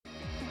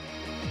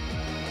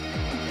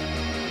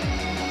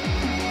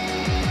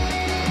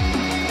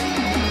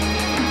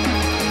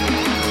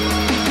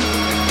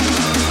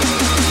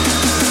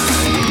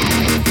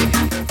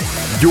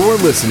You're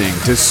listening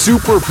to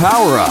Super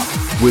Power Up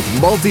with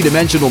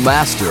multidimensional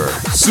master,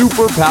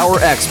 superpower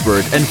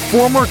expert, and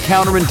former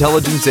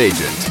counterintelligence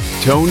agent,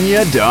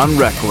 Tonya Don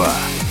Rekla.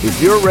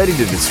 If you're ready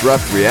to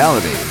disrupt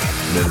reality,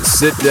 then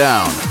sit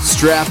down,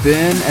 strap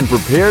in, and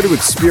prepare to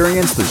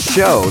experience the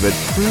show that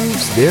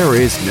proves there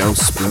is no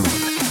spoon.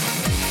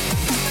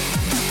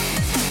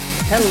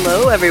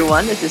 Hello,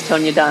 everyone. This is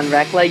Tonya Don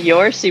Rekla,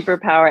 your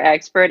superpower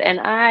expert, and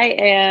I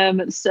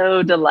am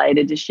so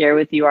delighted to share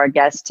with you our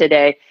guest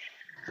today.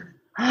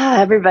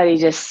 Everybody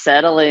just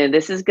settle in.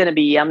 This is going to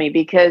be yummy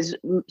because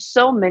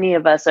so many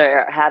of us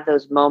have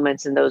those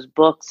moments and those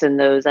books and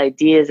those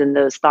ideas and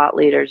those thought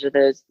leaders or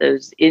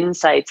those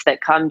insights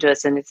that come to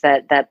us. And it's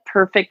that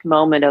perfect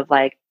moment of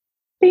like,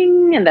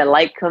 bing, and that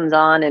light comes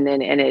on and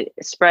it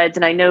spreads.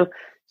 And I know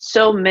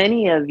so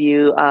many of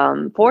you,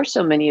 for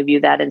so many of you,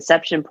 that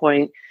inception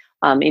point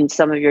in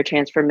some of your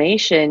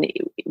transformation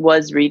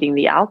was reading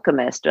The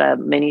Alchemist.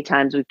 Many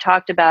times we've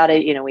talked about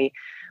it. You know,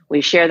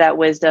 we share that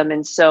wisdom.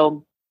 And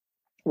so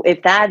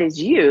if that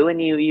is you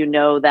and you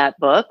know that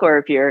book, or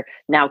if you're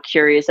now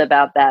curious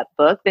about that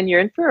book, then you're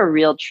in for a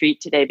real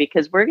treat today,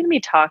 because we're going to be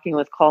talking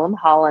with Colm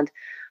Holland,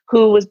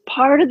 who was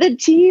part of the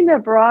team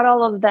that brought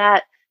all of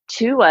that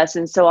to us.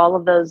 And so all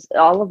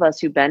of us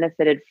who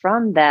benefited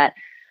from that,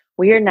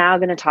 we are now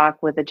going to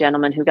talk with a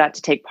gentleman who got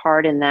to take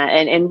part in that.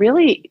 And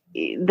really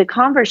the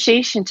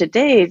conversation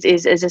today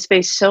is a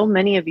space so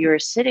many of you are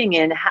sitting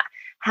in.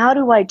 How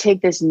do I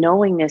take this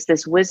knowingness,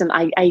 this wisdom?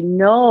 I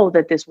know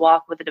that this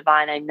walk with the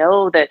divine, I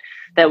know that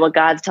what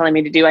God's telling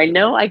me to do, I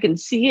know I can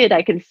see it,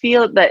 I can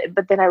feel it,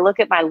 but then I look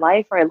at my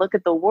life or I look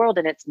at the world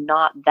and it's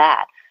not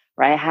that,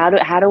 right? How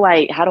do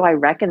I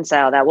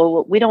reconcile that?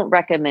 Well, we don't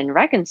recommend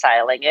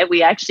reconciling it.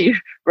 We actually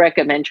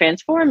recommend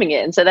transforming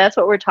it. And so that's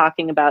what we're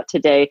talking about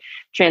today.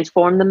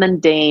 Transform the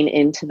mundane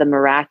into the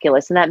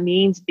miraculous. And that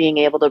means being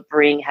able to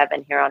bring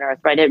heaven here on earth,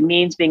 right? It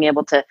means being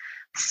able to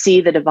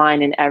see the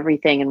divine in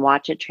everything and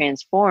watch it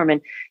transform.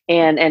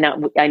 And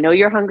I know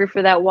you're hungry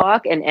for that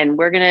walk, and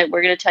we're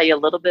gonna tell you a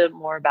little bit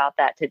more about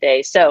that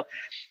today. So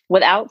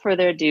without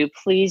further ado,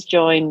 please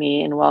join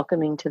me in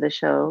welcoming to the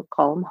show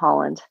Colm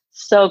Holland.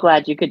 So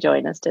glad you could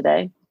join us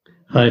today.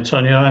 Hi,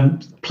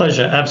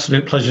 Tonya.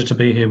 Absolute pleasure to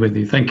be here with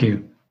you. Thank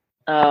you.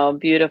 Oh,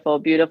 beautiful,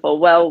 beautiful.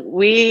 Well,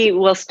 we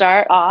will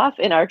start off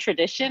in our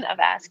tradition of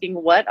asking,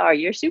 what are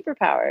your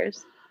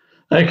superpowers?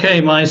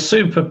 Okay, my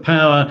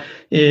superpower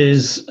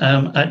is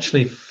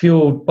actually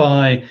fueled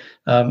by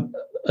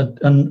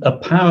a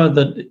power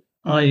that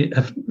I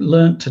have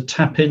learned to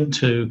tap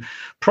into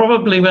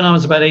probably when I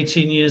was about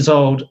 18 years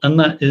old, and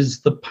that is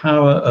the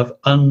power of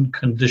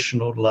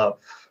unconditional love.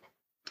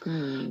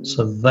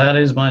 So that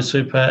is my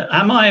super.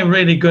 Am I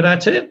really good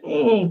at it?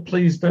 Oh,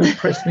 please don't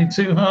press me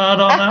too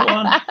hard on that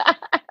one.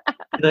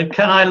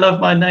 Can I love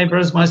my neighbor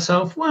as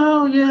myself?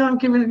 Well, yeah, I'm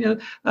giving you.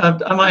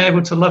 Am I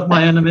able to love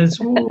my enemies?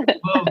 Ooh,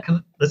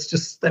 well, let's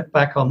just step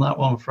back on that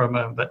one for a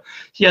moment. But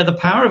yeah, the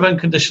power of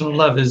unconditional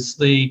love is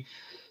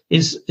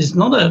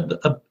not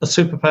a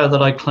superpower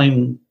that I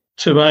claim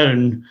to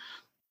own,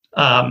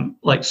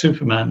 like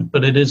Superman,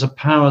 but it is a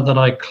power that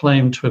I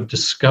claim to have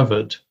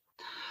discovered.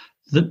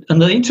 And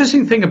the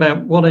interesting thing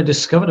about what I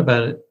discovered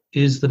about it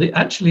is that it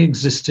actually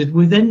existed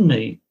within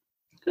me.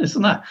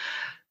 Isn't that?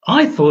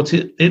 I thought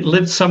it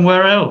lived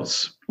somewhere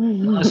else.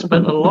 I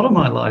spent a lot of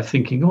my life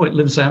thinking, it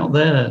lives out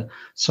there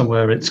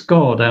somewhere. It's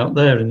God out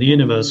there in the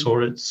universe,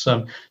 or it's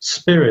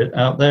spirit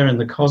out there in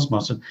the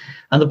cosmos. And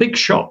the big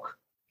shock,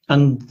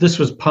 and this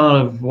was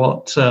part of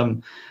what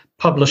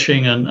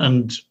publishing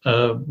and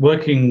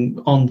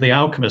working on The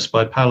Alchemist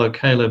by Paulo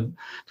Coelho,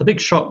 the big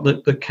shock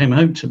that came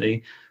home to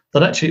me,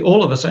 that actually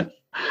all of us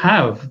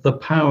have the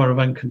power of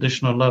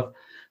unconditional love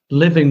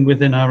living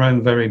within our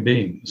own very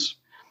beings.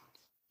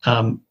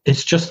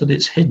 It's just that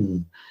it's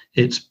hidden,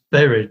 it's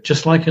buried,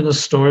 just like in the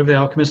story of The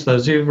Alchemist.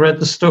 Those of you who've read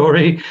the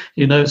story,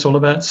 you know it's all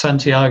about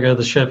Santiago,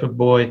 the shepherd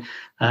boy,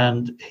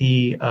 and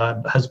he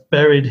has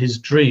buried his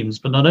dreams.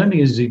 But not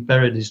only has he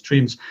buried his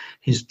dreams,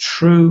 his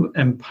true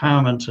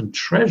empowerment and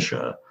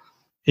treasure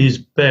is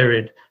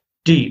buried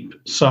deep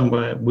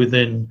somewhere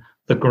within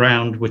the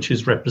ground, which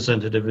is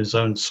representative of his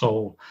own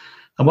soul.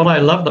 And why I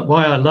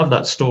love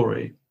that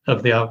story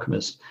of The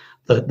Alchemist,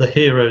 the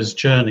hero's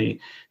journey,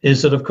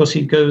 is that, of course,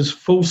 he goes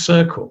full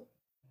circle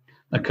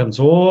and comes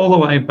all the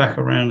way back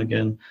around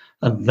again,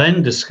 and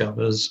then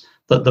discovers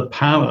that the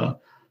power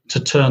to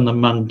turn the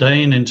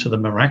mundane into the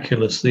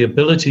miraculous, the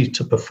ability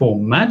to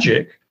perform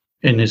magic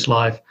in his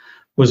life,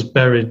 was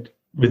buried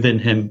within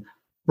him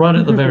right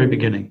at the very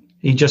beginning.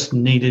 He just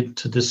needed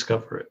to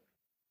discover it.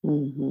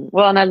 Mm-hmm.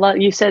 Well, and I love,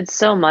 you said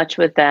so much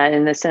with that,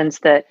 in the sense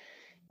that,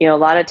 a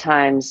lot of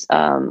times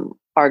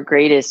our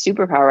greatest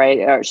superpower,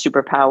 right? Our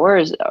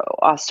superpowers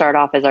start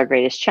off as our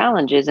greatest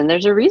challenges, and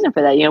there's a reason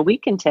for that. We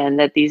contend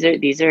that these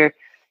are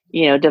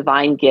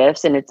divine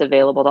gifts, and it's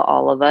available to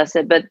all of us.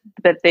 But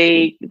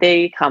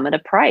they come at a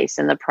price,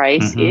 and the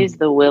price is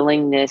the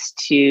willingness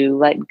to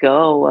let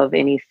go of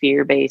any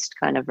fear-based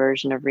kind of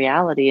version of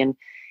reality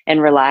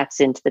and relax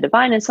into the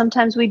divine. And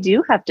sometimes we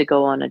do have to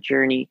go on a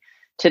journey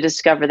to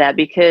discover that,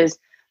 because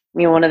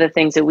one of the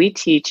things that we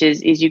teach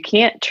is you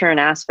can't turn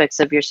aspects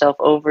of yourself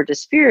over to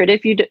spirit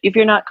if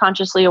you're not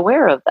consciously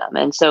aware of them.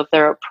 And so if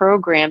they're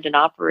programmed and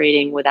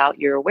operating without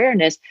your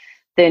awareness,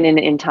 then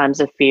in times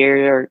of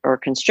fear or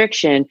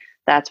constriction,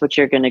 that's what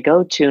you're going to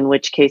go to, in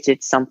which case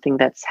it's something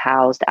that's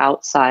housed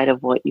outside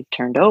of what you've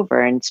turned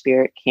over, and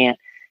spirit can't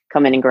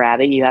come in and grab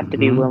it. You have to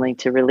be willing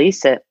to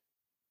release it.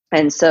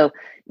 And so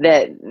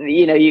that,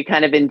 you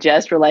kind of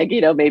ingest for like,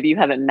 maybe you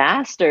haven't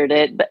mastered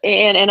it. But,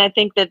 and I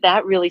think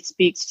that really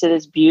speaks to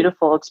this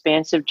beautiful,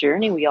 expansive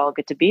journey we all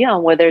get to be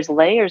on, where there's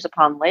layers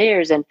upon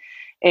layers, and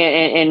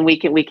we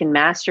can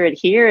master it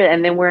here.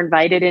 And then we're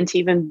invited into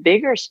even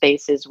bigger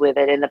spaces with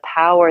it, and the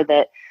power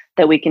that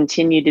we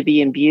continue to be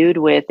imbued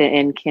with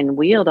and can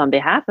wield on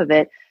behalf of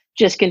it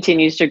just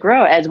continues to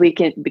grow as we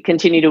can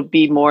continue to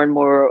be more and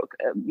more,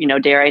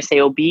 dare I say,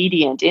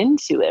 obedient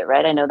into it,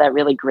 right? I know that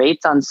really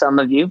grates on some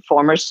of you.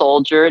 Former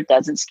soldier, it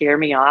doesn't scare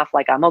me off.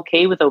 Like, I'm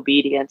okay with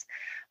obedience.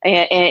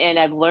 And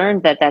I've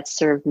learned that that's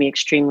served me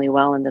extremely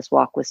well in this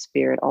walk with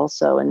spirit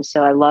also. And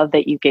so I love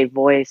that you gave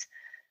voice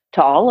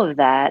to all of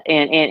that.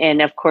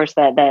 And of course,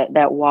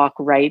 that walk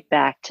right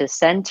back to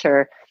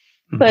center.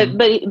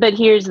 But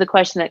here's the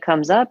question that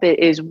comes up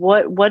is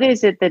what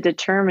is it that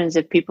determines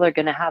if people are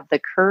going to have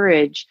the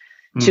courage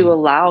to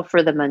allow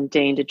for the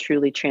mundane to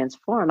truly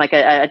transform? Like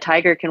a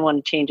tiger can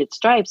want to change its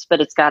stripes, but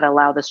it's got to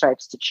allow the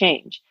stripes to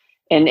change.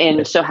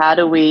 And so how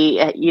do we,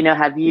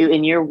 have you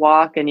in your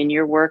walk and in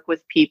your work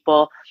with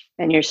people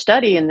and your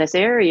study in this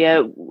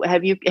area,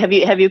 have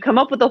you come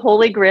up with a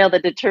holy grail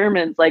that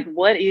determines like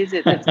what is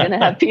it that's going to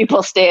have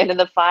people stand in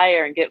the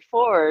fire and get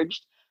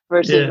forged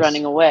versus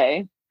running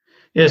away?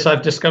 Yes,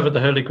 I've discovered the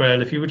Holy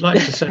Grail. If you would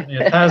like to send me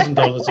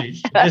 $1,000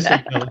 each to this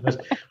email address,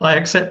 I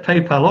accept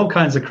PayPal, all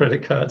kinds of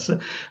credit cards.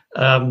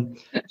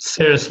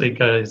 Seriously,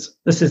 guys,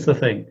 this is the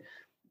thing.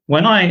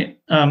 When I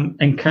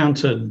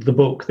encountered the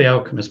book The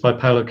Alchemist by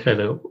Paulo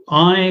Coelho,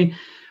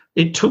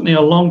 it took me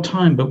a long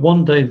time, but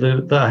one day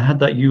I had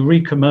that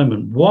eureka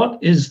moment. What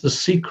is the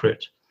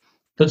secret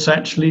that's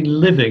actually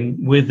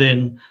living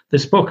within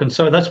this book? And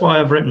so that's why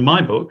I've written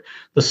my book,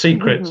 The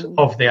Secret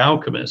of the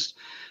Alchemist,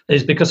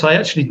 is because I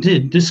actually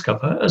did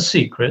discover a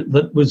secret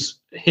that was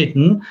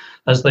hidden,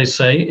 as they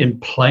say, in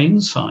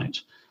plain sight.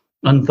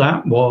 And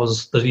that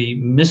was the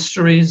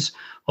mysteries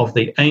of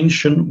the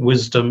ancient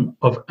wisdom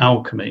of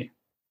alchemy.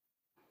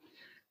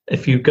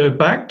 If you go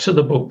back to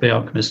the book, The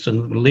Alchemist,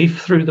 and leaf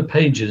through the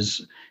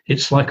pages,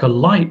 it's like a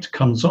light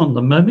comes on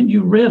the moment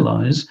you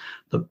realize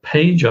that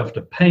page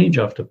after page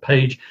after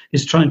page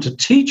is trying to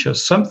teach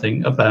us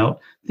something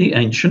about the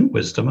ancient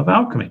wisdom of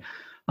alchemy.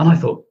 And I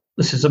thought,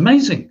 this is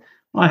amazing.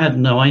 I had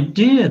no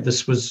idea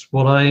this was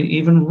what I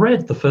even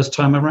read the first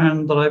time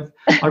around that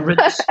I read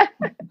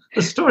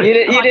the story.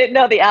 You didn't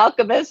know The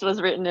Alchemist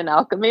was written in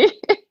alchemy?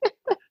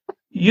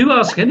 You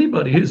ask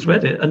anybody who's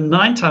read it, and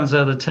 9 times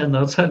out of 10,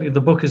 they'll tell you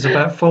the book is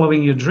about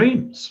following your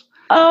dreams.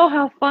 Oh,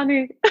 how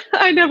funny.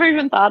 I never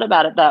even thought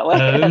about it that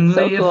way. Only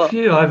so cool. A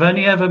few. I've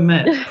only ever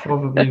met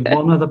probably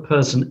one other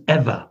person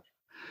ever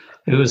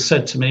who has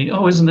said to me,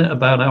 oh, isn't it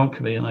about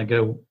alchemy? And I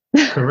go,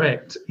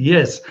 correct,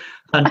 yes.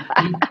 And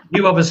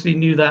you obviously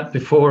knew that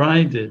before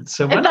I did.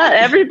 So not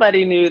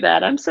everybody knew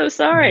that. I'm so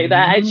sorry.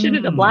 That I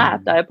shouldn't have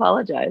laughed. I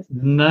apologize.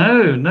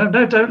 No,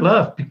 don't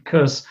laugh,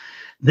 because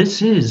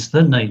this is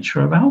the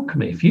nature of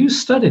alchemy. If you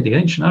study the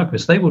ancient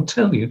alchemists, they will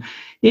tell you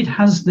it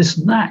has this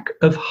knack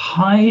of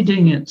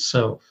hiding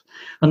itself.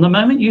 And the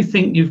moment you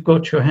think you've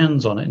got your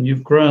hands on it and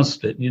you've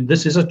grasped it,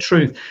 this is a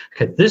truth.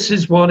 Okay, this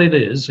is what it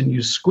is, and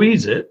you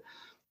squeeze it,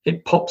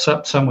 it pops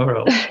up somewhere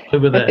else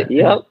over there.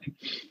 Yep.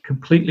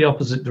 Completely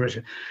opposite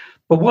direction.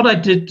 But what I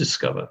did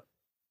discover,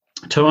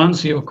 to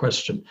answer your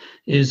question,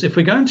 is if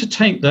we're going to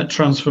take that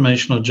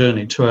transformational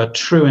journey to our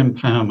true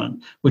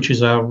empowerment, which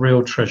is our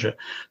real treasure,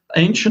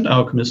 ancient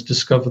alchemists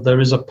discovered there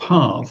is a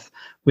path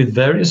with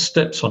various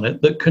steps on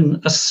it that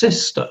can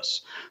assist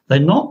us. They're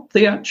not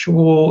the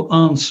actual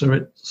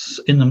answer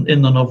in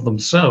and of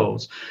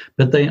themselves,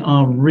 but they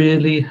are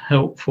really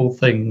helpful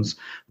things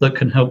that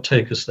can help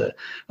take us there.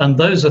 And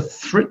those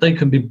are they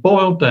can be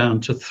boiled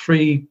down to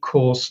 3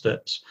 core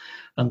steps.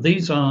 And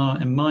these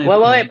are, in my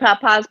opinion... Wait,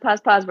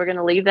 pause. We're going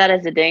to leave that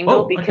as a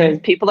dangle because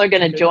people are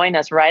going to join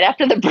us right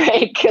after the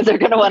break because they're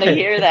going to want to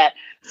hear that.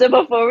 So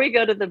before we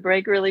go to the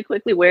break really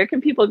quickly, where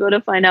can people go to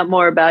find out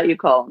more about you,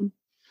 Colin?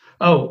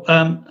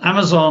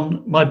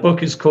 Amazon. My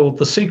book is called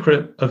The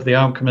Secret of the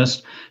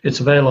Alchemist. It's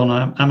available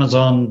on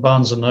Amazon,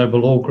 Barnes &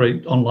 Noble, all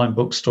great online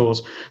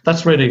bookstores.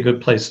 That's really a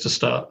good place to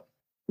start.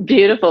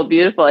 Beautiful.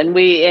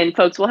 And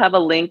folks, we'll have a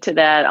link to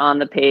that on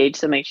the page.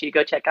 So make sure you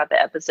go check out the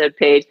episode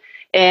page.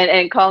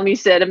 And Colin, you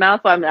said a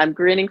mouthful. I'm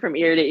grinning from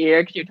ear to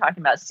ear because you're talking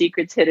about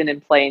secrets hidden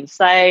in plain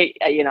sight.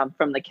 I'm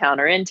from the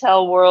counter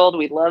intel world.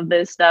 We love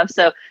this stuff.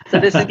 So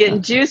this is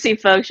getting juicy,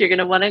 folks. You're going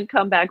to want to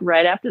come back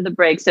right after the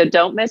break. So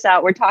don't miss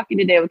out. We're talking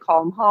today with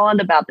Colin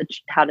Holland about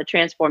how to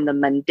transform the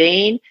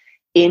mundane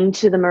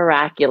into the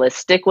miraculous.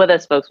 Stick with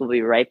us, folks. We'll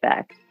be right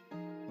back.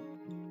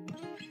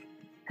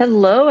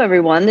 Hello,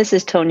 everyone. This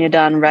is Tonya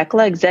Dawn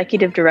Rekla,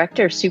 Executive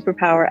Director of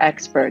Superpower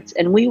Experts,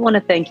 and we want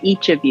to thank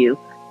each of you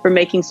for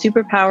making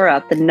Superpower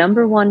Up the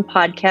 #1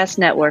 podcast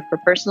network for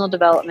personal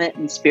development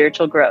and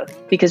spiritual growth.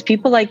 Because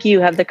people like you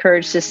have the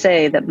courage to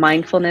say that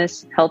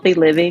mindfulness, healthy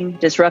living,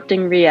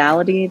 disrupting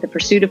reality, the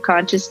pursuit of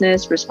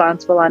consciousness,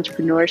 responsible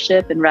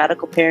entrepreneurship, and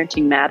radical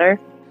parenting matter.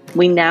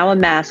 We now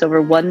amass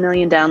over 1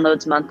 million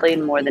downloads monthly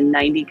in more than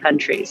 90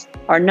 countries.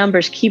 Our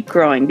numbers keep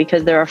growing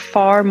because there are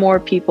far more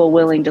people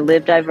willing to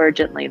live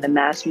divergently than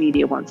mass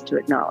media wants to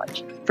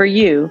acknowledge. For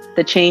you,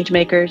 the change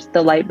makers,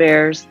 the light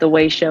bearers, the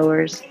way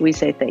showers, we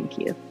say thank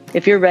you.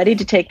 If you're ready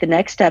to take the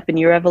next step in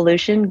your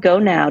evolution, go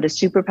now to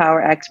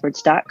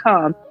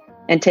superpowerexperts.com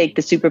and take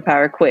the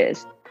Superpower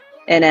Quiz.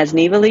 And as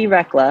Neva Lee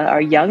Rekla,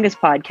 our youngest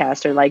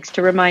podcaster, likes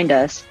to remind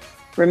us,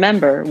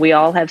 remember, we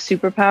all have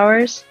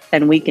superpowers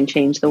and we can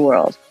change the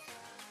world.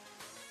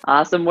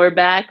 Awesome. We're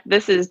back.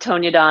 This is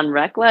Tonya Dawn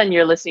Rekla, and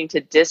you're listening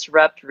to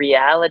Disrupt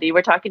Reality.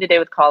 We're talking today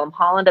with Colm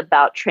Holland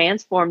about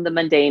transform the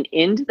mundane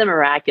into the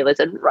miraculous.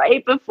 And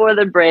right before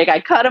the break, I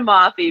cut him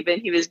off even.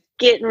 He was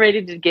getting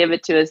ready to give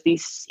it to us,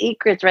 these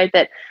secrets, right,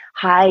 that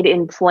hide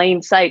in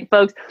plain sight.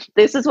 Folks,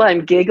 this is why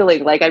I'm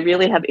giggling. Like, I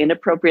really have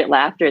inappropriate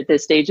laughter at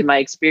this stage in my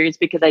experience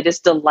because I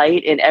just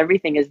delight in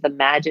everything as the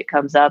magic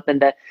comes up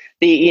and the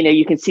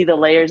you can see the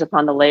layers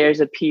upon the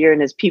layers appear,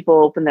 and as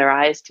people open their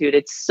eyes to it,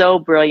 it's so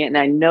brilliant. And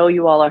I know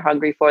you all are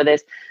hungry for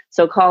this.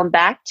 So Colin,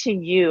 back to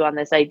you on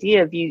this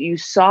idea of you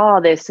saw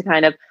this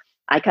kind of,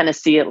 I kind of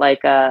see it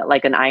like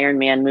an Iron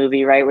Man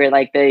movie, right? Where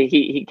like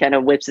he kind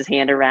of whips his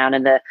hand around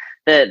and the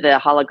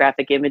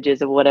holographic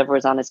images of whatever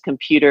was on his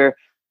computer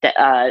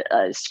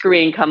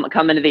screen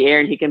come into the air,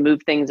 and he can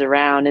move things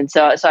around. And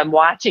so I'm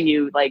watching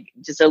you like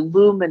just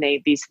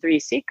illuminate these 3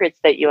 secrets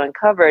that you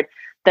uncovered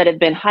that have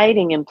been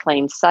hiding in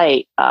plain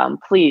sight.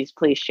 Please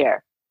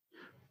share.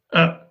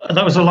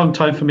 That was a long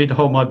time for me to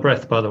hold my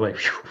breath, by the way.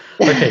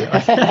 Okay.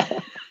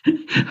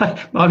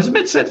 I was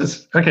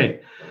mid-sentence. Okay.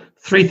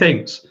 3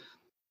 things.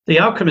 The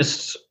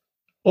alchemists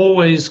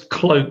always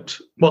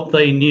cloaked what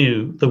they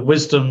knew, the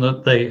wisdom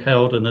that they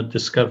held and had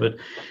discovered,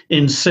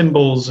 in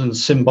symbols and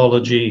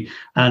symbology,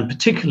 and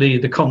particularly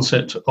the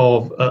concept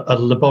of a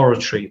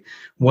laboratory,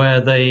 where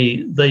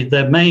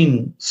their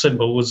main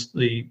symbol was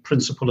the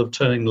principle of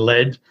turning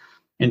lead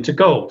into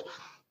gold.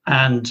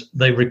 And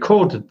they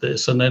recorded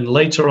this. And then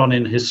later on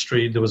in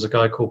history, there was a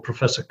guy called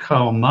Professor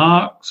Carl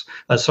Jung.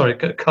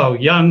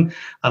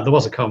 There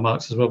was a Karl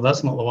Marx as well, but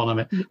that's not the one I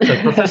meant.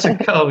 So Professor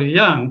Carl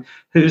Jung,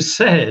 who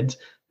said,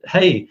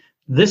 hey,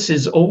 this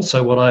is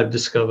also what I've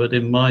discovered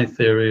in my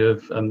theory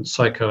of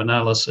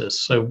psychoanalysis.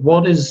 So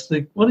what is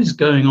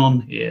going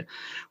on here?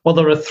 Well,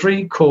 there are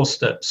 3 core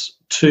steps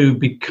to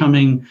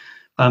becoming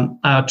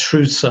our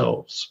true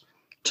selves,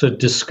 to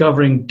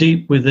discovering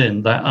deep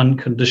within that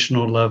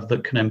unconditional love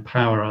that can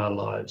empower our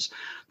lives.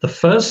 The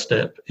first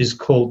step is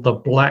called the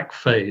black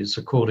phase,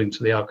 according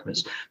to the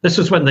alchemists. This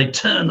is when they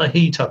turn the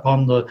heat up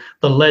on the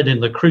lead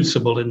in the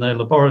crucible in their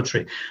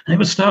laboratory, and it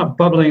would start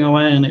bubbling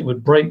away, and it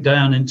would break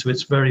down into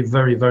its very,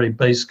 very, very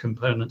base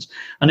components,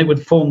 and it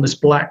would form this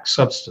black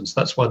substance.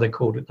 That's why they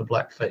called it the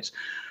black phase.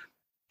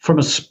 From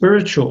a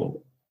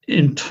spiritual,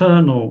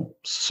 internal,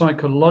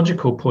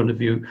 psychological point of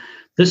view,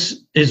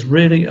 this is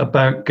really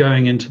about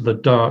going into the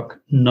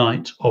dark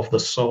night of the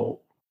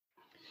soul.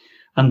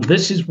 And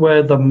this is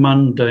where the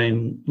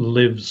mundane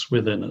lives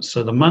within us.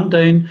 So the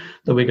mundane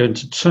that we're going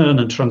to turn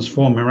and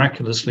transform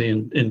miraculously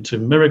into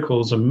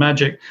miracles and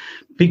magic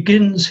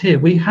begins here.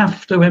 We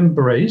have to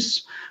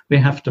embrace, we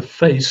have to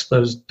face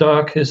those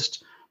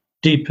darkest,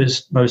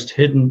 deepest, most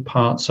hidden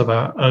parts of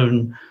our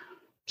own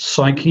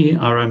psyche,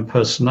 our own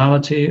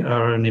personality,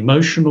 our own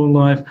emotional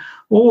life,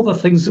 all the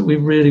things that we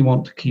really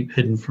want to keep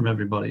hidden from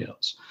everybody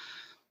else.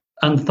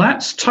 And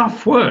that's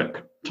tough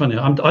work,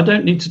 Tonya. I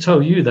don't need to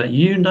tell you that.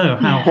 You know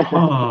how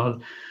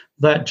hard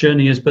that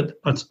journey is. But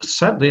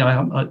sadly,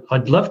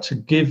 I'd love to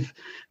give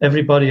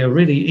everybody a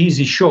really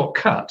easy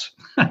shortcut.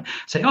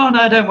 Say, oh,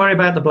 no, don't worry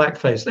about the black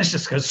face. Let's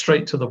just go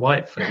straight to the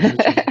white face.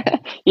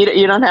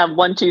 You don't have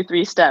 1, 2,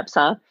 3 steps,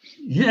 huh?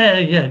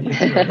 Yeah.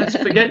 Let's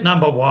forget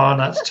number 1.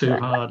 That's too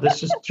hard.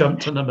 Let's just jump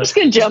to number. Just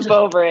gonna jump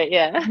over it,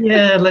 yeah.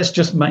 Yeah, let's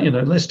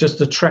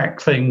just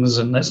attract things,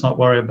 and let's not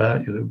worry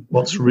about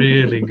what's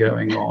really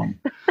going on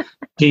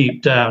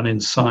deep down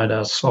inside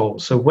our soul.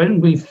 So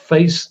when we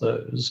face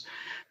those,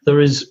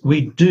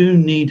 we do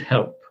need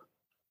help.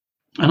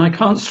 And I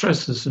can't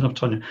stress this enough,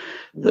 Tonya.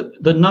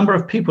 The number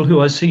of people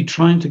who I see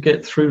trying to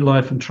get through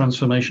life and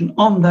transformation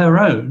on their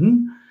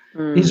own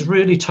is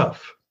really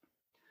tough.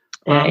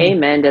 Yeah,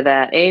 amen to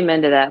that.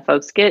 Amen to that,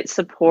 folks. Get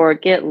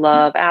support, get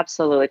love.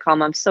 Absolutely.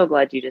 Colm, I'm so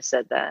glad you just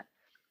said that.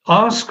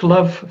 Ask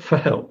love for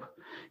help,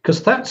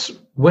 because that's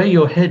where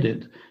you're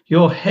headed.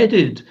 You're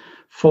headed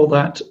for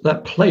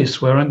that place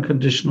where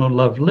unconditional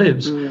love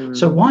lives.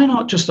 So why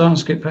not just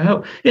ask it for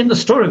help? In the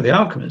story of the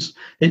alchemist,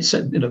 it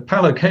said,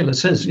 Paulo Coelho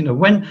says,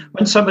 when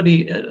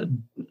somebody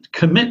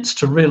commits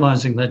to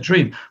realizing their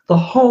dream, the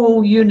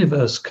whole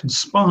universe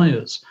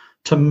conspires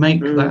to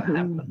make that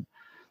happen.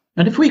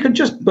 And if we could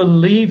just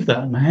believe that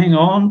and hang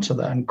on to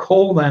that and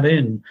call that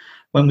in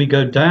when we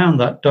go down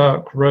that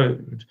dark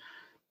road,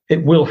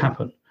 it will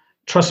happen.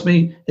 Trust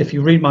me, if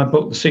you read my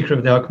book, The Secret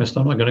of the Alchemist,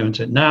 I'm not going to go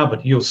into it now,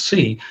 but you'll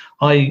see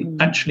I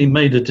actually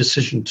made a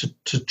decision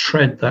to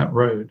tread that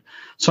road.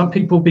 Some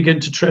people begin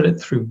to tread it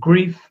through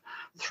grief,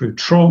 through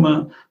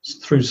trauma,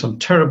 through some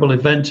terrible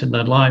event in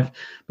their life,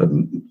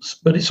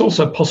 but it's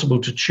also possible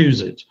to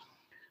choose it.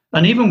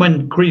 And even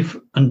when grief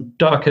and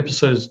dark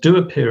episodes do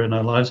appear in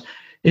our lives,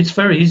 it's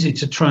very easy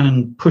to try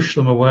and push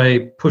them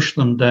away, push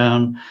them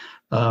down,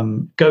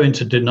 go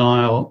into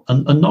denial,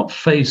 and not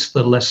face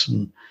the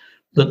lesson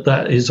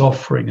that is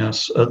offering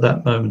us at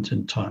that moment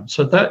in time.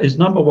 So that is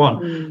number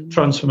one,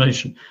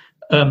 transformation.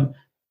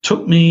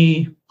 Took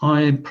me,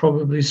 I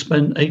probably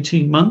spent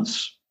 18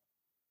 months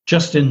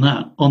just on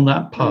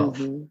that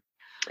path.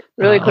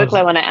 Really quickly,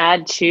 I want to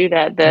add to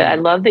that, I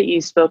love that you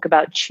spoke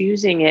about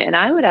choosing it. And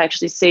I would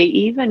actually say,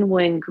 even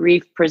when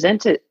grief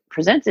presents it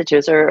to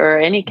us, or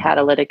any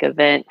catalytic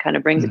event kind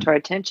of brings it to our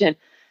attention,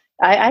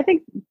 I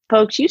think,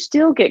 folks, you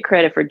still get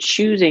credit for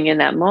choosing in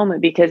that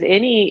moment, because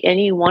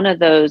any one of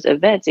those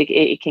events,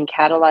 it can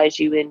catalyze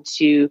you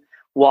into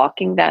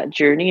walking that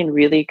journey and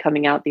really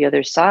coming out the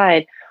other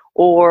side,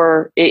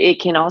 or it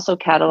can also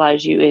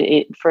catalyze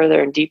you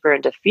further and deeper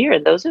into fear.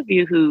 And those of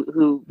you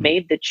who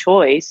made the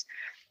choice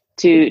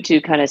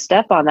to kind of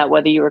step on that,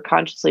 whether you were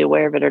consciously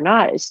aware of it or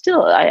not, it's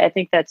still, I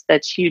think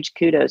that's huge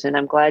kudos, and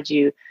I'm glad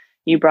you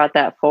brought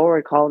that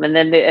forward, Colin.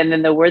 And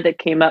then the word that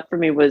came up for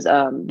me was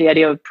the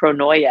idea of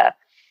pronoia,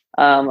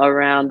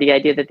 around the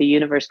idea that the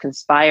universe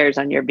conspires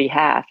on your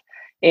behalf.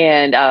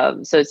 And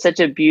so it's such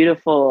a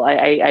beautiful,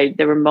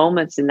 there were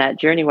moments in that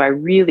journey where I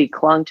really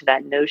clung to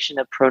that notion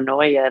of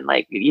pronoia,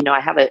 and I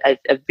have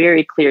a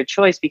very clear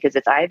choice, because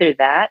it's either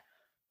that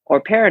or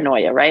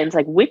paranoia, right? And it's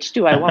like, which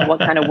do I want? What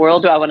kind of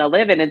world do I want to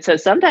live in? And so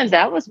sometimes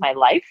that was my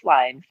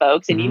lifeline,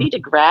 folks. And you need to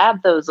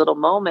grab those little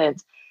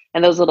moments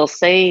and those little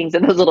sayings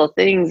and those little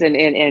things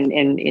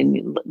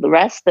and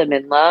rest them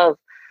in love,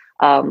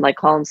 like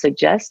Colin's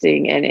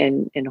suggesting,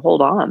 and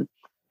hold on.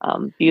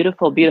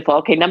 Beautiful, beautiful.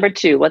 Okay, number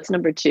two. What's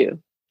number two?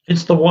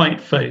 It's the white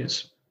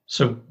phase.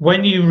 So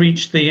when you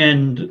reach the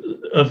end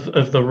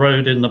of the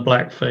road in the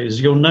black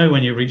phase, you'll know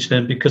when you reach the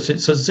end, because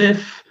it's as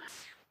if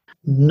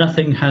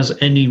nothing has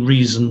any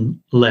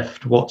reason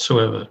left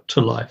whatsoever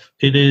to life.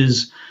 It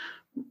is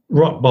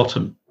rock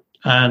bottom.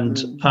 And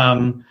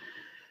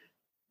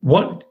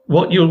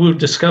what you will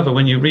discover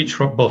when you reach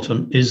rock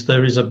bottom is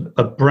there is a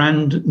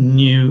brand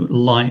new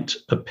light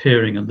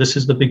appearing. And this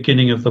is the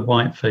beginning of the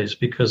white phase,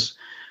 because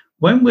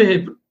when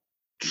we're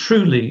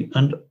truly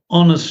and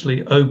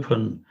honestly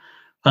open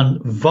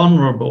and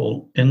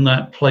vulnerable in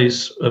that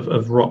place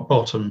of rock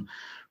bottom,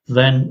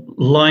 then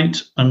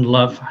light and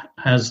love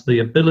has the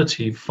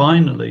ability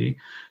finally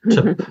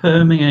to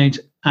permeate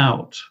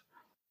out,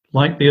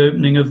 like the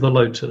opening of the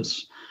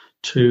lotus,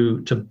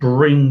 to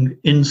bring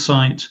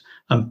insight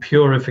and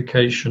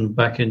purification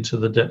back into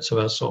the depths of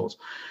our souls.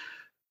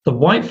 The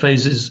white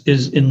phase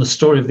is in the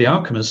story of the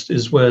alchemist,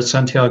 is where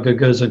Santiago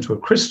goes into a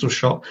crystal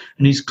shop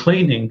and he's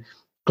cleaning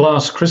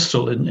glass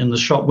crystal in the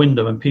shop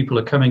window, and people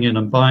are coming in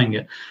and buying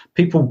it.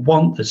 People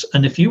want this.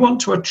 And if you want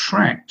to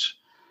attract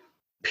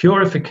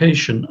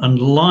purification and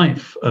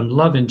life and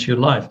love into your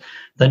life,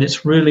 then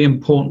it's really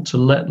important to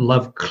let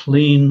love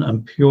clean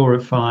and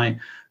purify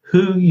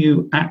who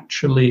you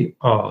actually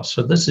are.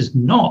 So this is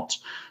not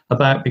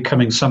about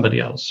becoming somebody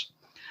else.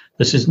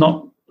 This is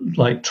not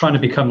like trying to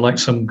become like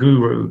some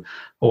guru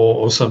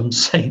or some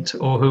saint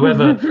or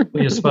whoever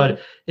we aspire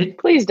to.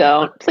 Please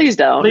don't. Please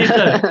don't. Please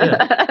don't.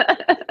 Yeah.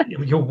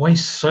 You'll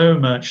waste so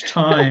much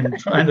time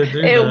trying to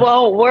do that. It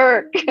won't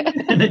work.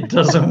 And it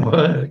doesn't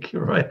work.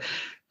 You're right.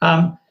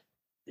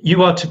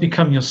 You are to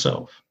become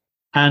yourself.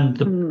 And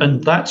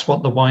that's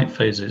what the white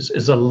phase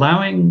is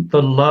allowing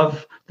the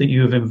love that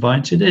you have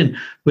invited in,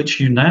 which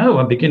you now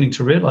are beginning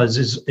to realize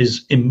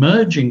is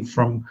emerging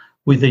from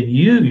within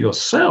you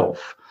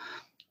yourself.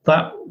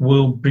 That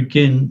will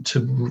begin to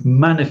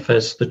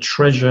manifest the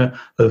treasure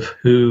of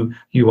who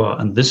you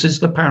are. And this is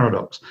the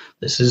paradox.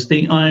 This is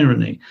the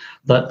irony,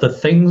 that the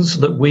things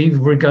that we've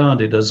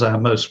regarded as our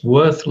most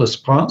worthless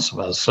parts of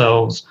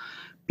ourselves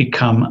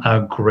become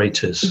our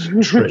greatest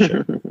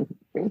treasure.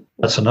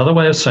 That's another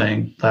way of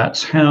saying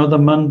that's how the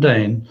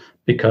mundane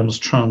becomes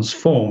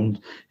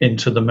transformed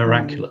into the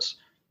miraculous.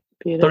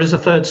 Beautiful. There is a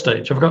third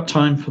stage. I've got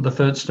time for the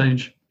third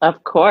stage.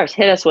 Of course.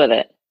 Hit us with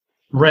it.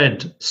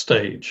 Red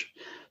stage.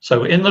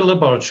 So in the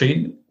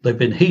laboratory, they've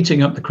been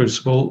heating up the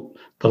crucible.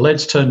 The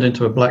lead's turned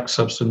into a black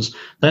substance.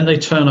 Then they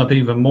turn up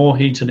even more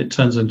heat and it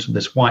turns into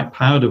this white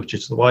powder, which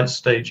is the white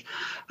stage.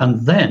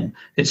 And then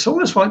it's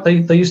almost like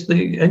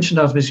the ancient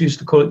alchemists used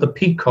to call it the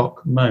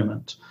peacock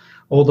moment,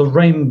 or the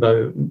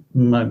rainbow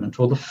moment,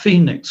 or the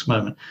phoenix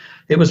moment.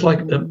 It was like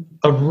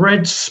a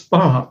red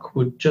spark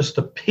would just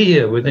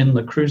appear within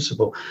the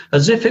crucible,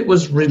 as if it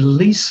was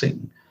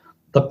releasing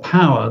the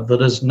power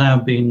that has now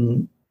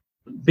been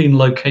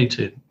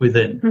located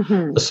within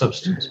the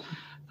substance.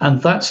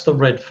 And that's the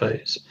red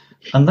phase.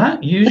 And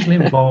that usually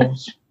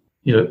involves,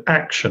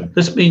 action.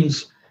 This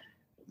means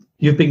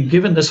you've been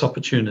given this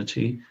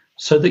opportunity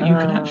so that you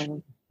can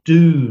actually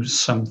do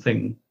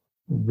something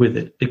with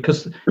it.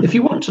 Because if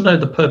you want to know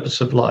the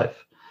purpose of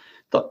life,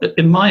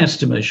 in my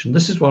estimation,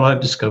 this is what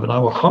I've discovered. I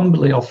will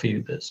humbly offer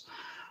you this,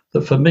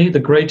 that for me, the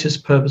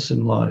greatest purpose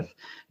in life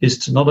is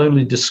to not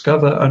only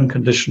discover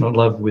unconditional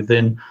love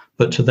within,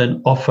 but to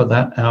then offer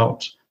that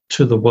out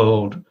to the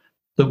world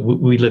that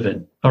we live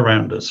in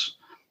around us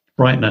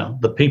right now.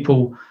 The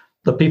people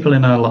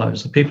in our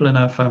lives, the people in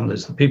our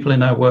families, the people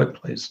in our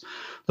workplace,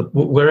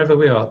 wherever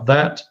we are,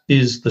 that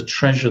is the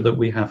treasure that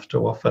we have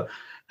to offer.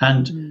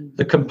 And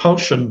the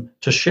compulsion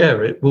to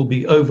share it will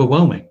be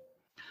overwhelming.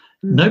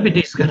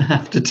 Nobody's going to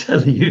have to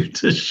tell you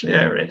to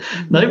share it.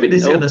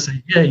 Nobody's going to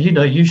say, yeah,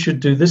 you should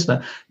do this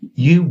now.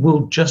 You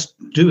will just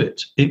do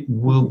it. It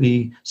will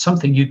be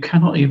something you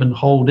cannot even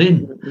hold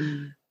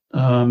in.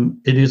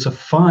 It is a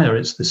fire.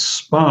 It's this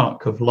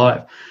spark of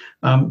life.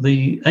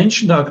 The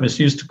ancient alchemists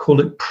used to call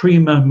it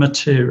prima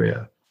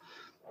materia.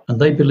 And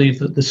they believe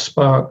that this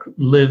spark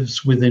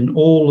lives within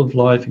all of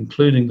life,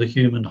 including the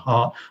human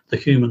heart, the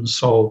human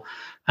soul.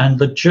 And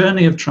the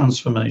journey of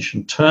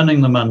transformation,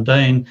 turning the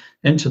mundane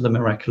into the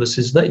miraculous,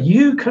 is that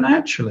you can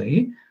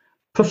actually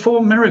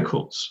perform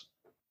miracles.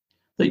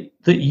 That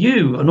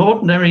you, an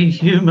ordinary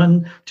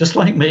human, just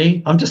like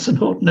me, I'm just an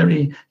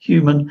ordinary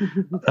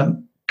human,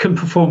 can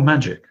perform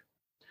magic.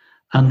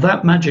 And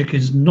that magic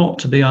is not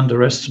to be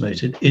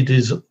underestimated.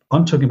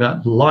 I'm talking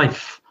about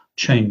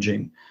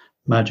life-changing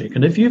magic.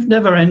 And if you've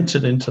never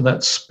entered into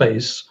that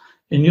space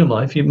in your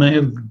life, you may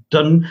have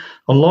done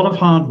a lot of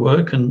hard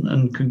work,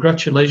 and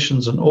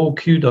congratulations and all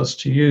kudos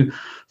to you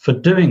for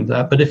doing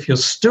that. But if you're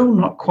still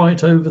not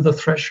quite over the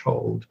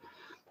threshold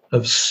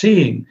of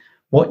seeing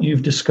what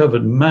you've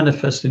discovered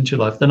manifest into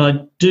your life, then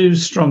I do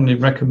strongly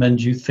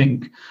recommend you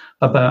think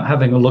about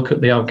having a look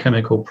at the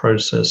alchemical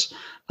process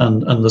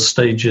and the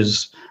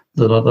stages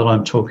that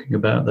I'm talking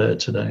about there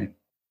today.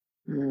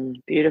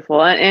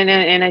 Beautiful.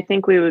 And I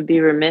think we would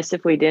be remiss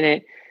if we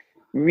didn't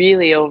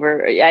really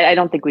I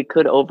don't think we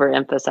could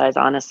overemphasize,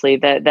 honestly,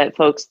 that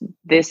folks,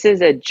 this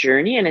is a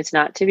journey and it's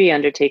not to be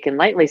undertaken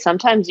lightly.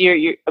 Sometimes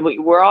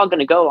we're all going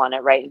to go on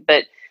it, right?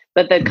 But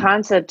the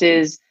concept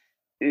is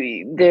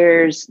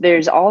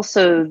there's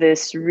also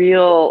this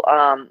real,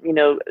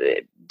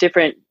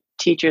 different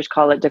teachers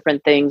call it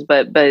different things,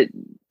 but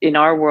in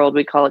our world,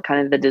 we call it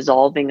kind of the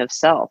dissolving of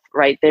self,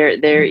 right?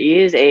 There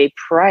is a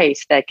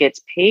price that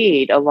gets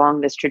paid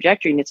along this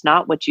trajectory, and it's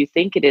not what you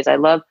think it is. I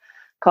love,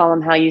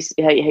 Colin, how you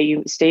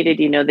stated,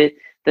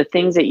 the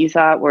things that you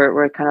thought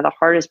were kind of the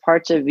hardest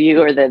parts of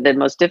you, or the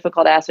most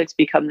difficult aspects,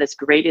 become this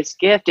greatest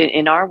gift.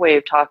 In our way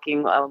of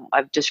talking,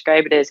 I've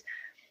described it as,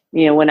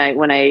 when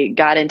I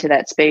got into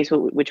that space,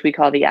 which we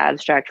call the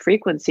abstract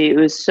frequency, it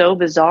was so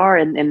bizarre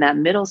in that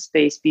middle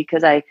space,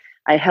 because I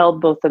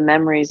held both the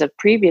memories of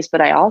previous,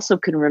 but I also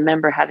can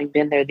remember having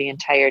been there the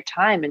entire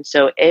time. And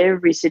so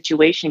every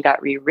situation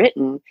got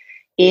rewritten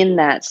in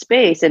that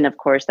space. And of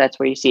course, that's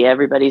where you see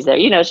everybody's there.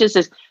 It's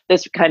just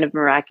this kind of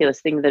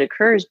miraculous thing that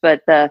occurs.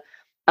 But the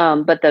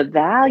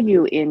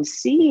value in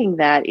seeing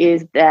that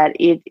is that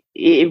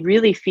it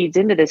really feeds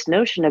into this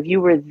notion of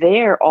you were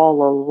there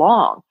all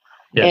along.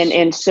 Yes.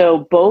 And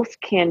so both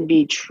can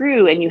be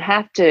true, and you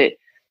have to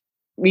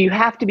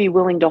be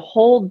willing to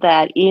hold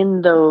that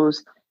in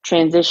those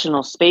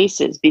transitional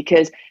spaces,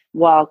 because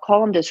while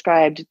Colin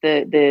described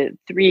the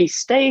three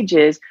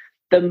stages,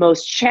 the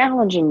most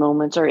challenging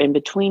moments are in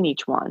between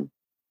each one.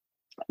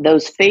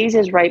 Those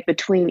phases right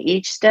between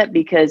each step,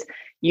 because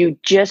you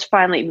just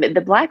finally, the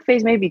black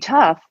phase may be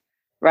tough,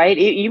 right?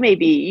 You may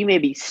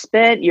be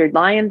spent, you're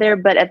lying there,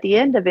 but at the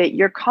end of it,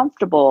 you're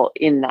comfortable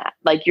in that.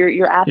 Like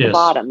you're at the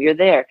bottom, you're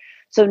there.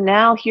 So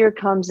now here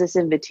comes this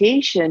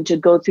invitation to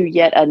go through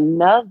yet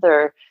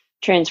another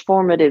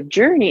transformative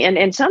journey.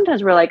 And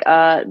sometimes we're like,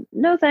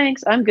 no,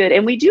 thanks, I'm good.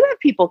 And we do have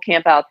people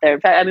camp out there.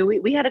 In fact,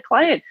 we had a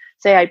client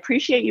say, I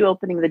appreciate you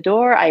opening the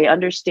door. I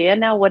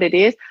understand now what it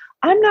is.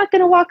 I'm not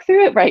going to walk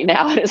through it right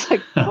now. And it's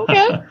like,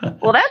 okay,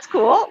 well, that's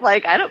cool.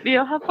 Like, I don't,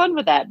 have fun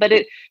with that. But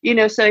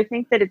so I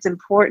think that it's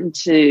important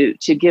to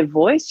give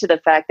voice to the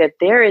fact that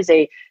there is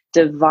a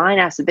divine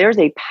asset. There's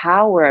a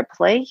power at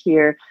play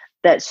here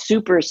that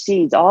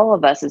supersedes all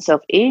of us. And so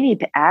if any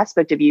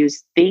aspect of you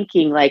is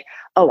thinking like,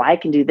 oh, I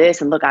can do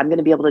this, and look, I'm going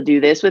to be able to do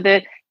this with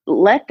it,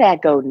 let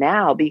that go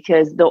now,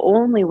 because the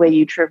only way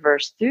you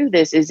traverse through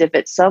this is if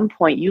at some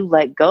point you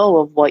let go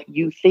of what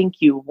you think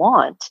you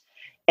want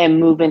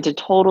and move into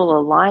total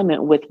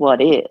alignment with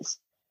what is.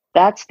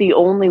 That's the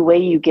only way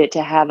you get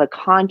to have a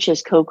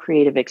conscious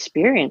co-creative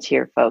experience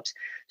here, folks.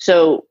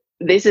 So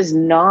this is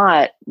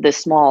not the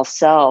small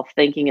self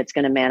thinking it's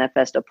going to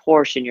manifest a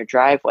Porsche in your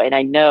driveway. And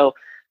I know,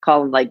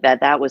 Colin, like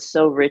that was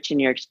so rich in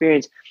your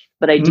experience,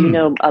 but I do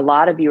know a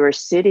lot of you are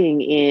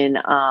sitting in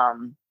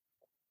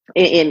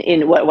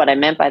what I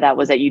meant by that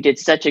was that you did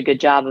such a good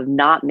job of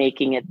not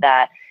making it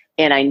that.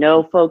 And I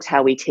know, folks,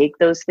 how we take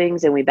those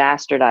things and we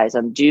bastardize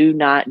them. Do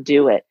not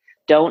do it.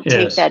 Don't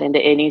take that into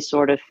any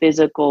sort of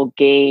physical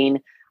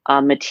gain,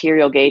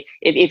 material gain.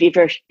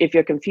 If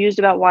you're confused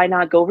about why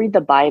not, go read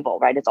the Bible,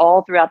 right? It's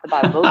all throughout the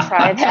Bible. Go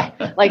try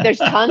that. Like, there's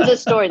tons of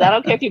stories. I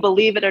don't care if you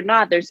believe it or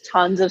not. There's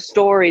tons of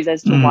stories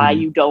as to why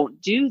you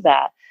don't do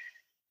that.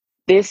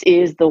 this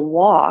is the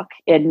walk,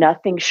 and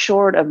nothing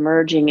short of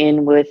merging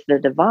in with the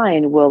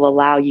divine will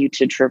allow you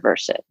to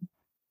traverse it.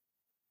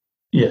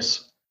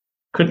 Yes,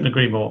 couldn't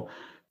agree more.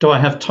 Do I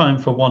have time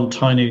for one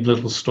tiny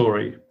little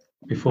story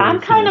before I'm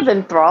we kind finish? of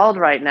enthralled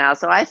right now,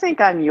 so I think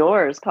I'm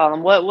yours,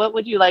 Colin. What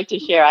would you like to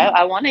share?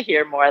 I want to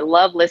hear more. I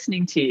love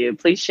listening to you.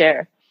 Please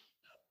share.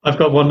 I've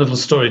got one little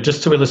story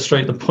just to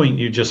illustrate the point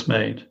you just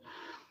made.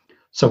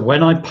 So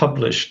when I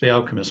published The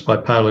Alchemist by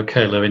Paulo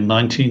Coelho in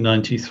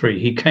 1993,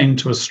 he came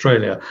to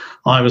Australia.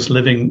 I was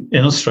living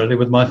in Australia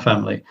with my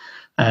family,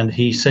 and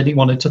he said he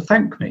wanted to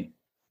thank me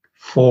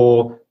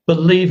for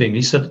believing.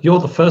 He said, "You're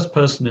the first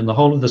person in the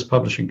whole of this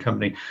publishing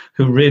company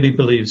who really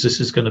believes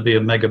this is going to be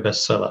a mega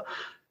bestseller."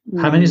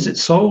 How many has it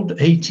sold?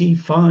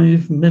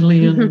 85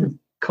 million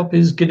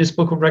copies, Guinness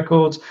Book of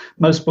Records,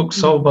 most books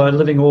sold by a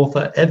living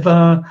author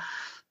ever.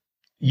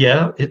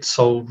 Yeah, it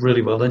sold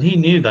really well. And he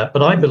knew that,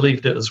 but I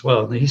believed it as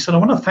well. And he said, "I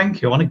want to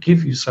thank you. I want to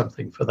give you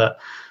something for that."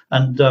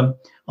 And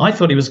I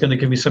thought he was going to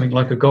give me something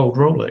like a gold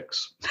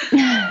Rolex.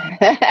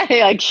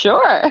 Like,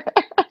 sure.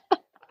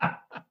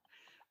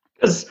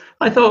 Because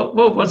I thought,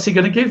 well, what's he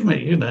going to give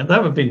me? You know,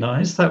 that would be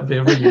nice. That would be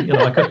a really, you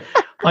know,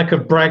 I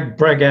could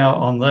brag out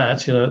on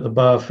that, you know, at the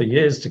bar for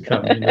years to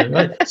come. You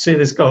know, I see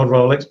this gold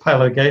Rolex,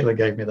 Paulo Coelho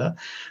gave me that.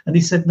 And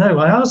he said, "No,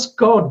 I asked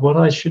God what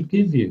I should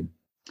give you.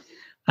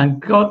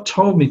 And God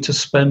told me to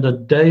spend a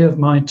day of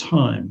my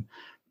time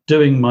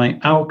doing my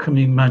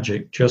alchemy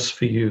magic just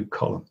for you,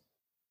 Colin."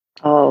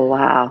 Oh,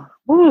 wow.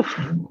 Oof.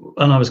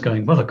 And I was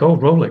going, well, a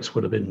gold Rolex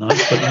would have been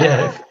nice. But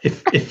yeah,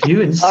 if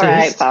you insist. All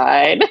right,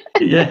 fine.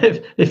 Yeah,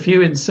 if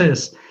you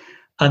insist.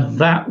 And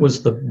that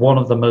was one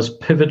of the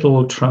most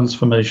pivotal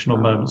transformational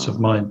moments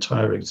of my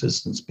entire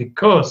existence,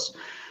 because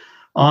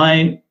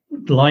I,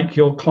 like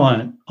your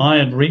client, I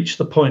had reached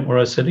the point where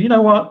I said, you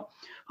know what?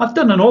 I've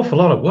done an awful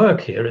lot of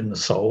work here in the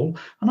soul,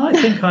 and I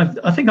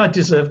think I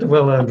deserved a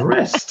well-earned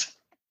rest.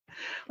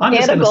 I'm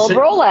and a gold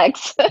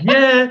Rolex.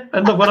 Yeah,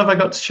 and look, what have I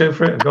got to show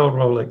for it? A gold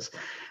Rolex.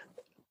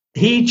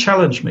 He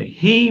challenged me.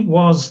 He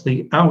was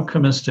the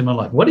alchemist in my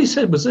life. What he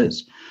said was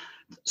this: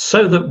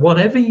 so that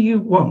whatever you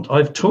want,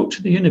 I've talked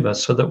to the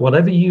universe, so that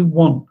whatever you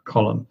want,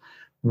 Colin,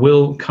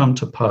 will come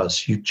to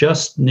pass. You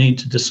just need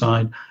to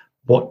decide,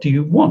 what do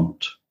you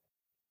want?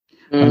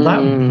 And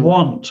that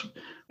want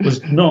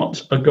was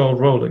not a gold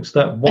Rolex.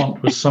 That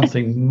want was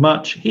something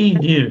much. He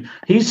knew.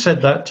 He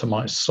said that to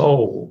my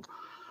soul,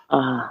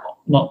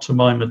 not to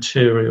my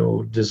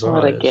material desires.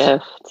 What a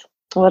gift.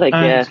 What a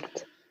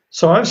gift.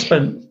 So I've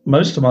spent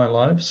most of my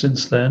life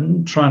since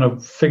then trying to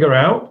figure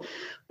out,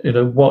 you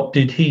know, what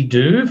did he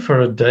do for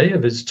a day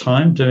of his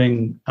time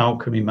doing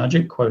alchemy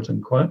magic, quote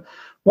unquote?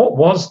 What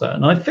was that?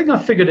 And I think I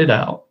figured it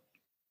out.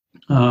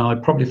 I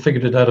probably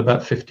figured it out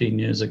about 15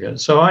 years ago.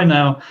 So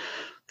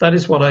that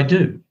is what I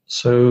do.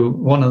 So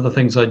one of the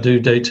things I do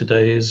day to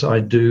day is I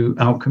do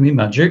alchemy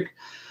magic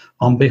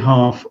on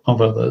behalf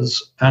of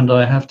others. And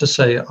I have to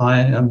say,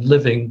 I am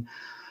living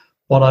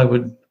what I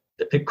would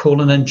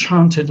call an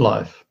enchanted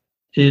life.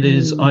 It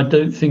is, I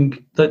don't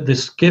think that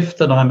this gift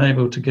that I'm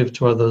able to give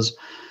to others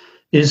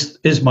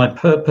is my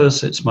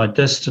purpose, it's my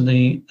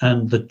destiny,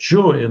 and the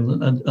joy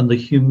and the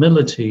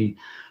humility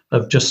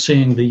of just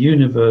seeing the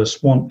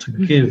universe want to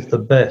give the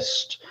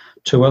best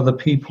to other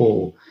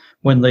people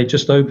when they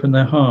just open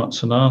their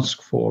hearts and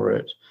ask for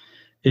it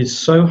is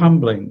so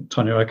humbling,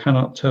 Tonya. I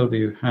cannot tell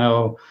you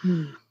how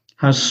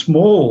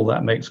small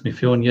that makes me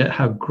feel, and yet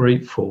how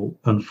grateful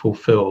and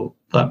fulfilled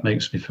that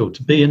makes me feel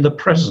to be in the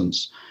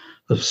presence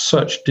of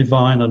such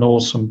divine and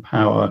awesome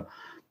power.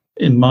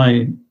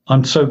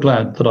 I'm so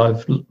glad that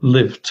I've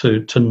lived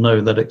to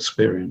know that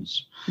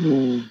experience.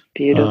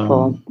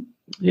 Beautiful.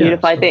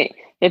 Beautiful. I think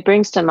it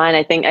brings to mind,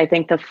 I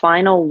think the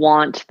final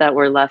want that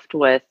we're left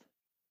with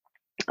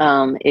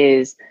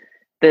is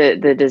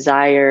the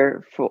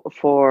desire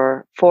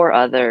for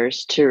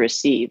others to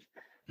receive.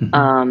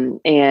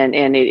 And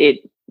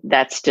it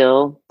that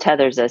still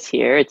tethers us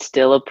here. It's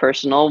still a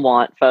personal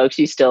want, folks.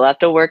 You still have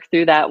to work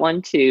through that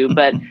one too.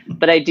 But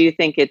I do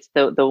think it's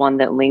the one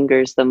that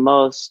lingers the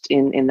most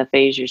in the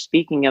phase you're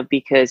speaking of,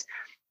 because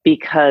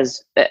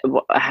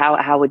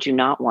how would you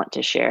not want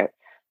to share it?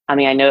 I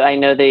mean, I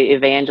know the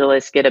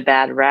evangelists get a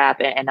bad rap,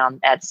 and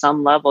at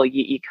some level,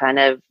 you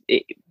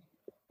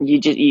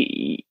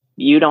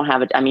don't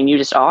have it. I mean, you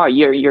just are.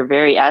 Your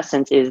very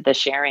essence is the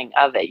sharing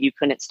of it. You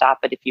couldn't stop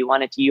it if you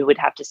wanted to. You would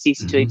have to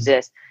cease to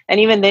exist, and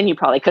even then, you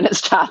probably couldn't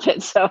stop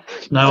it. So,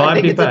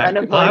 I'd be back. An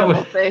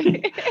unavoidable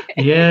thing.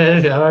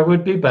 Yeah, I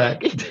would be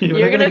back.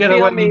 You're going to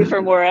feel me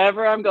from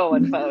wherever I'm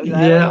going, folks.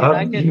 Yeah, you're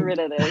not getting rid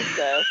of this.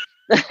 So.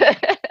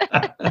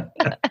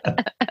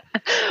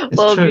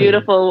 Well, true.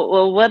 Beautiful.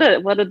 Well,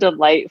 what a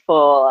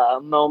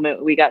delightful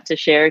moment we got to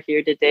share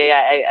here today.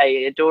 I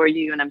adore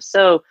you, and I'm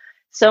so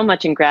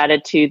much in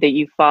gratitude that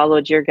you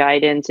followed your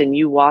guidance and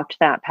you walked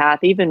that path,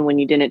 even when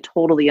you didn't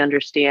totally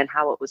understand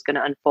how it was going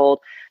to unfold,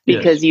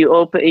 because you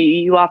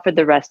offered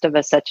the rest of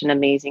us such an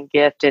amazing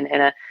gift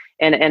and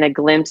a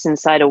glimpse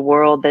inside a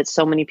world that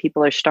so many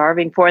people are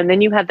starving for. And then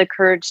you had the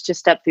courage to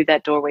step through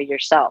that doorway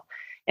yourself.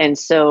 And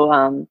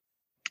so,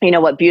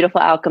 what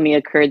beautiful alchemy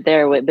occurred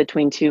there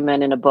between two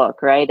men in a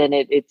book, right? And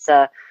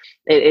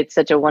it's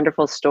such a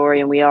wonderful story,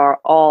 and we are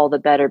all the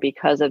better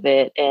because of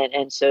it.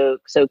 And so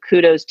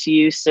kudos to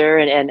you, sir,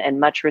 and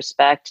much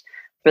respect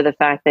for the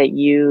fact that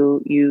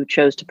you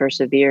chose to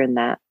persevere in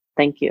that.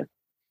 Thank you.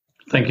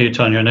 Thank you,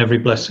 Tonya, and every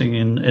blessing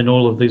in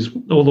all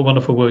the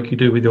wonderful work you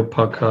do with your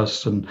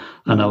podcasts and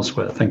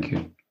elsewhere. Thank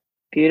you.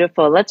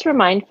 Beautiful. Let's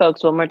remind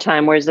folks one more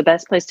time, where's the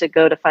best place to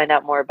go to find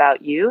out more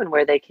about you and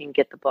where they can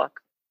get the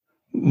book?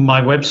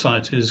 My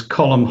website is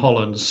Colm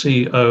Holland,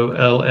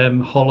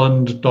 COLM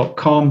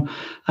Holland.com.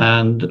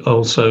 And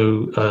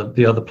also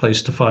the other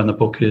place to find the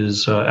book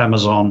is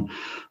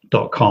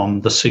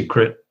Amazon.com, The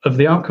Secret of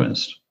the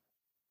Alchemist.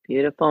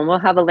 Beautiful. And we'll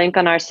have a link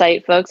on our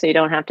site, folks, so you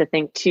don't have to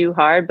think too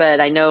hard.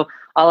 But I know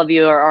all of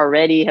you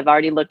have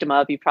already looked them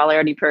up. You probably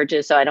already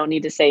purchased, so I don't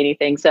need to say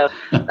anything. So,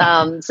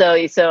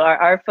 so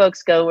our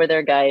folks go where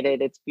they're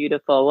guided. It's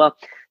beautiful. Well,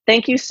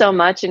 thank you so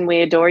much, and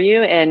we adore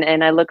you.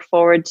 And I look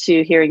forward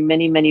to hearing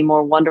many, many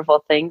more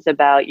wonderful things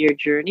about your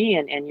journey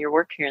and your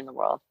work here in the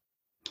world.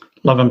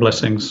 Love and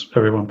blessings,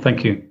 everyone.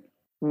 Thank you.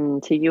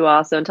 To you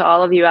also, and to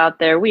all of you out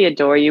there, we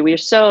adore you. We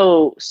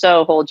so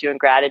hold you in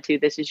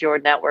gratitude. This is your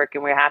network,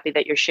 and we're happy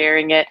that you're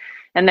sharing it,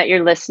 and that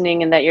you're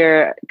listening, and that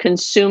you're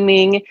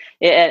consuming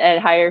it at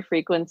higher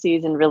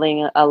frequencies and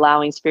really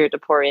allowing Spirit to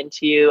pour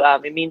into you.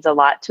 It means a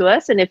lot to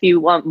us. And if you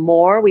want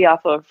more, we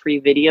offer a free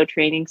video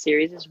training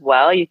series as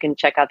well. You can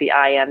check out the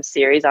I Am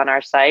series on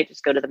our site.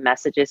 Just go to the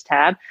messages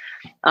tab.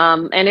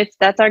 And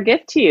that's our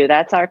gift to you.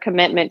 That's our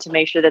commitment to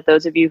make sure that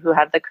those of you who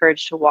have the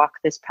courage to walk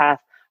this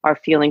path are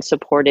feeling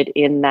supported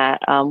in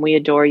that. We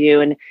adore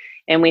you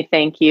and we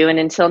thank you. And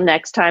until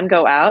next time,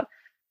 go out,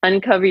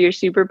 uncover your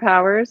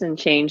superpowers, and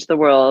change the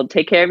world.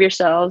 Take care of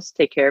yourselves.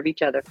 Take care of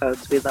each other,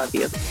 folks. We love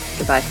you.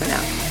 Goodbye for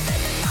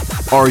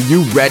now. Are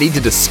you ready to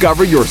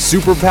discover your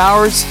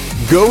superpowers?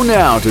 Go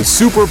now to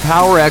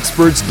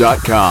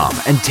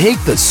superpowerexperts.com and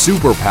take the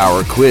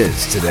superpower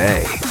quiz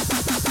today.